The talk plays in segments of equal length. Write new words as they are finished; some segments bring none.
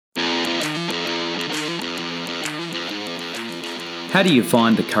How do you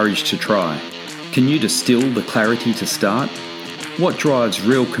find the courage to try? Can you distill the clarity to start? What drives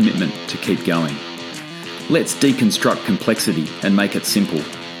real commitment to keep going? Let's deconstruct complexity and make it simple.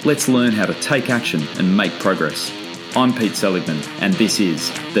 Let's learn how to take action and make progress. I'm Pete Seligman, and this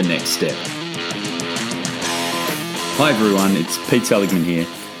is The Next Step. Hi everyone, it's Pete Seligman here.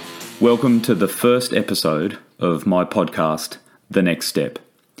 Welcome to the first episode of my podcast, The Next Step.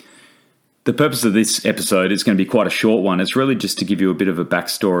 The purpose of this episode is going to be quite a short one. It's really just to give you a bit of a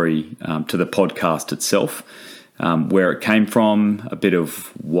backstory to the podcast itself, where it came from, a bit of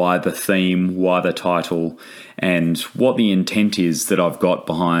why the theme, why the title, and what the intent is that I've got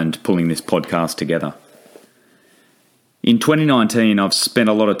behind pulling this podcast together. In 2019, I've spent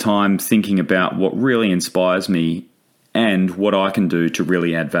a lot of time thinking about what really inspires me and what I can do to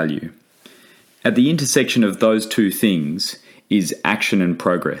really add value. At the intersection of those two things is action and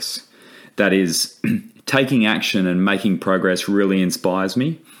progress. That is, taking action and making progress really inspires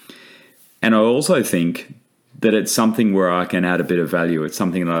me. And I also think that it's something where I can add a bit of value. It's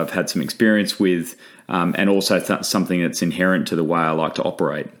something that I've had some experience with, and also something that's inherent to the way I like to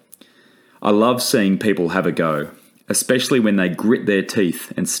operate. I love seeing people have a go, especially when they grit their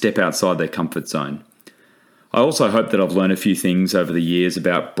teeth and step outside their comfort zone. I also hope that I've learned a few things over the years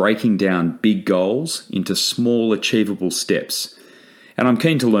about breaking down big goals into small, achievable steps, and I'm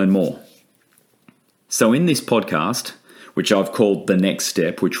keen to learn more. So in this podcast, which I've called The Next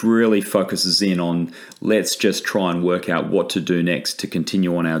Step, which really focuses in on let's just try and work out what to do next to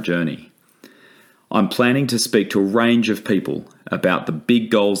continue on our journey, I'm planning to speak to a range of people about the big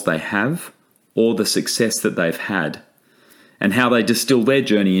goals they have or the success that they've had and how they distill their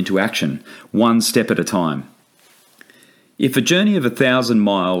journey into action, one step at a time. If a journey of 1,000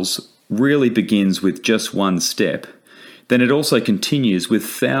 miles really begins with just one step, then it also continues with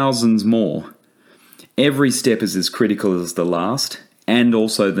thousands more. Every step is as critical as the last and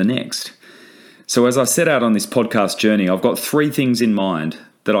also the next. So as I set out on this podcast journey, I've got 3 things in mind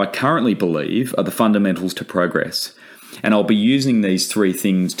that I currently believe are the fundamentals to progress. And I'll be using these 3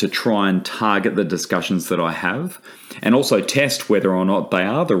 things to try and target the discussions that I have and also test whether or not they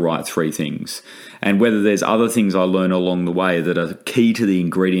are the right 3 things and whether there's other things I learn along the way that are key to the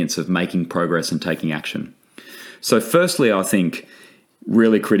ingredients of making progress and taking action. So firstly, I think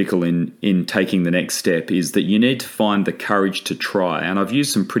really critical in taking the next step is that you need to find the courage to try. And I've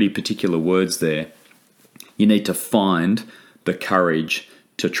used some pretty particular words there. You need to find the courage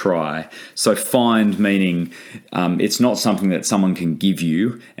to try. So find meaning it's not something that someone can give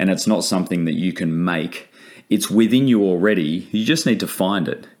you and it's not something that you can make. It's within you already. You just need to find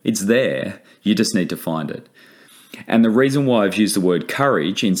it. It's there. You just need to find it. And the reason why I've used the word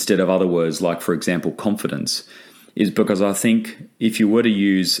courage instead of other words like, for example, confidence, is because I think if you were to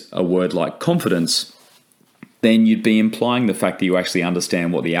use a word like confidence, then you'd be implying the fact that you actually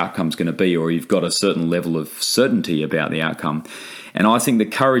understand what the outcome's going to be or you've got a certain level of certainty about the outcome. And I think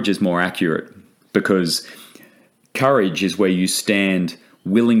that courage is more accurate because courage is where you stand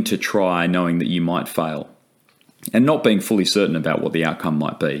willing to try knowing that you might fail and not being fully certain about what the outcome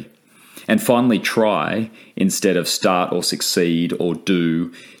might be. And finally, try instead of start or succeed or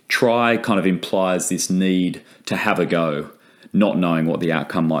do. Try kind of implies this need to have a go, not knowing what the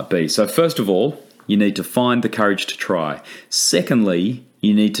outcome might be. So first of all, you need to find the courage to try. Secondly,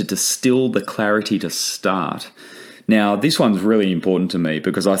 you need to distill the clarity to start. Now, this one's really important to me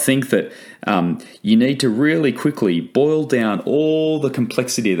because I think that you need to really quickly boil down all the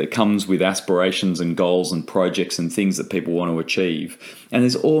complexity that comes with aspirations and goals and projects and things that people want to achieve. And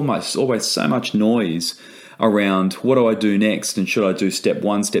there's almost always so much noise around what do I do next and should I do step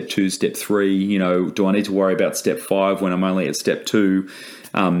 1, step 2, step 3, do I need to worry about step 5 when I'm only at step 2?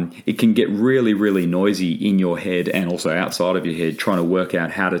 It can get really, really noisy in your head and also outside of your head trying to work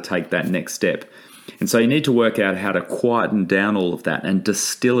out how to take that next step. And so you need to work out how to quieten down all of that and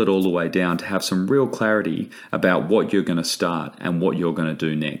distill it all the way down to have some real clarity about what you're going to start and what you're going to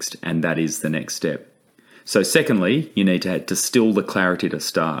do next. And that is the next step. So secondly, you need to distill the clarity to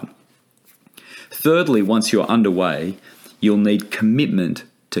start. Thirdly, once you're underway, you'll need commitment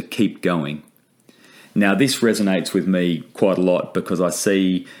to keep going. Now, this resonates with me quite a lot because I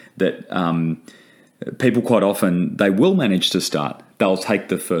see that people quite often, they will manage to start. They'll take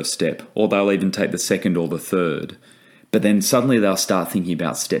the first step or they'll even take the second or the third. But then suddenly they'll start thinking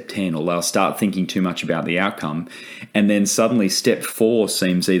about step 10 or they'll start thinking too much about the outcome. And then suddenly step 4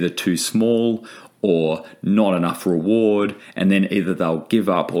 seems either too small or not enough reward, and then either they'll give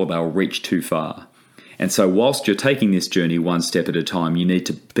up or they'll reach too far. And so whilst you're taking this journey one step at a time, you need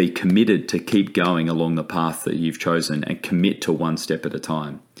to be committed to keep going along the path that you've chosen and commit to one step at a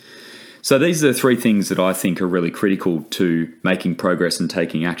time. So these are the three things that I think are really critical to making progress and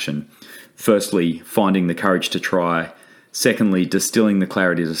taking action. Firstly, finding the courage to try. Secondly, distilling the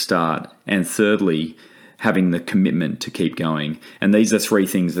clarity to start. And thirdly, having the commitment to keep going. And these are three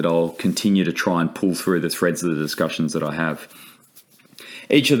things that I'll continue to try and pull through the threads of the discussions that I have.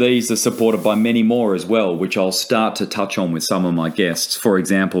 Each of these are supported by many more as well, which I'll start to touch on with some of my guests. For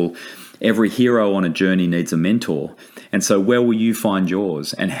example, every hero on a journey needs a mentor. And so where will you find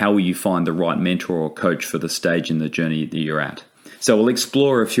yours? And how will you find the right mentor or coach for the stage in the journey that you're at? So we'll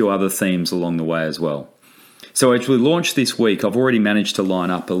explore a few other themes along the way as well. So as we launch this week, I've already managed to line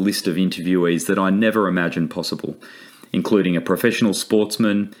up a list of interviewees that I never imagined possible, including a professional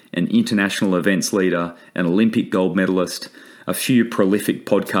sportsman, an international events leader, an Olympic gold medalist, a few prolific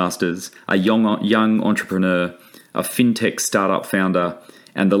podcasters, a young entrepreneur, a fintech startup founder,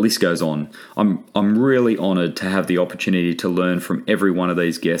 and the list goes on. I'm really honoured to have the opportunity to learn from every one of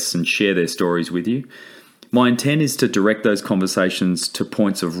these guests and share their stories with you. My intent is to direct those conversations to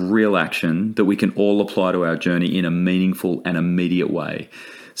points of real action that we can all apply to our journey in a meaningful and immediate way.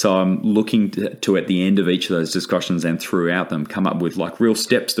 So I'm looking to at the end of each of those discussions and throughout them, come up with like real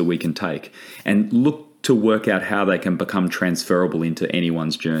steps that we can take and look to work out how they can become transferable into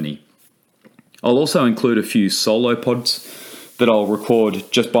anyone's journey. I'll also include a few solo pods that I'll record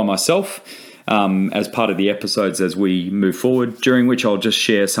just by myself as part of the episodes as we move forward, during which I'll just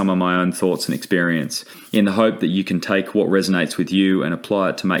share some of my own thoughts and experience in the hope that you can take what resonates with you and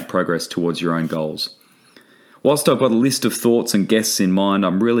apply it to make progress towards your own goals. Whilst I've got a list of thoughts and guests in mind,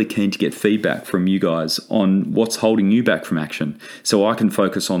 I'm really keen to get feedback from you guys on what's holding you back from action, so I can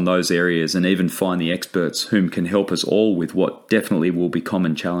focus on those areas and even find the experts whom can help us all with what definitely will be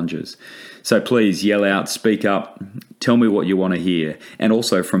common challenges. So please yell out, speak up, tell me what you want to hear, and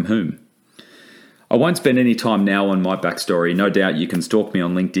also from whom. I won't spend any time now on my backstory. No doubt you can stalk me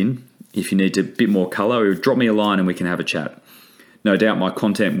on LinkedIn. If you need a bit more colour, drop me a line and we can have a chat. No doubt my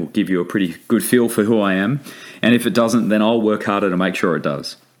content will give you a pretty good feel for who I am. And if it doesn't, then I'll work harder to make sure it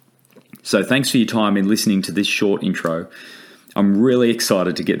does. So thanks for your time in listening to this short intro. I'm really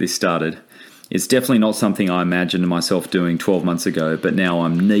excited to get this started. It's definitely not something I imagined myself doing 12 months ago, but now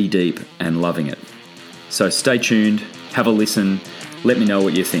I'm knee deep and loving it. So stay tuned, have a listen, let me know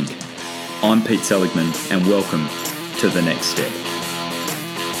what you think. I'm Pete Seligman, and welcome to The Next Step.